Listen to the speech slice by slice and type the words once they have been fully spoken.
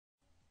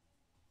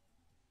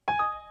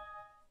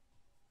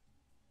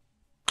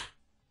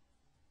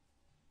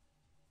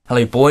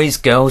Hello boys,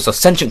 girls, or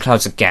sentient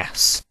clouds of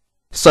gas.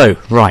 So,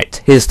 right,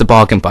 here's the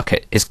bargain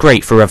bucket. It's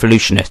great for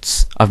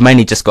revolutionists. I've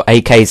mainly just got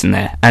AKs in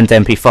there, and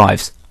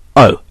MP5s.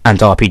 Oh, and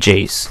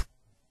RPGs.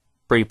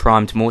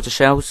 Pre-primed mortar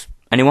shells?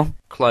 Anyone?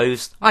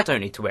 Clothes? I don't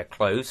need to wear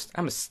clothes.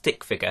 I'm a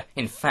stick figure.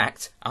 In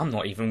fact, I'm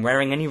not even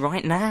wearing any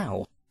right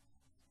now.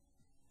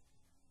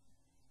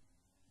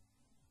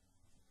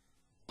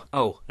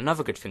 Oh,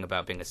 another good thing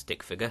about being a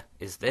stick figure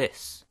is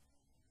this.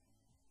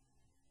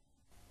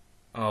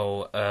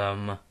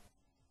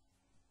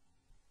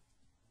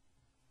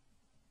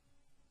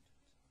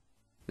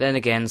 Then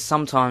again,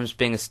 sometimes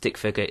being a stick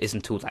figure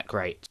isn't all that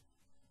great.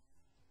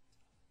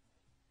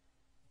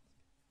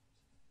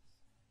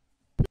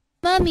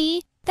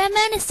 Mummy, that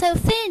man is so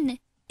thin.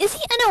 Is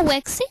he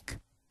anorexic?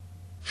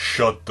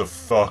 Shut the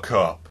fuck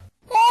up.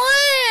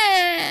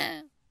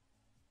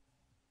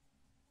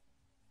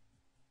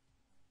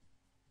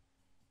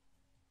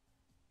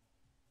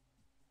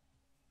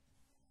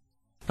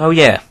 Oh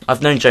yeah,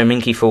 I've known Joe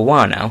Minky for a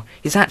while now.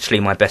 He's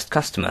actually my best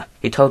customer.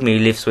 He told me he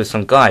lives with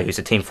some guy who's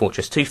a Team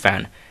Fortress 2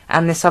 fan,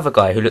 and this other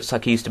guy who looks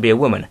like he used to be a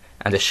woman,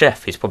 and a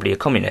chef who's probably a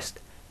communist.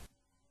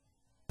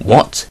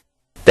 What?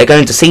 They're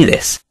going to see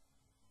this?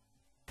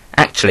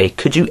 Actually,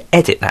 could you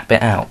edit that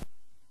bit out?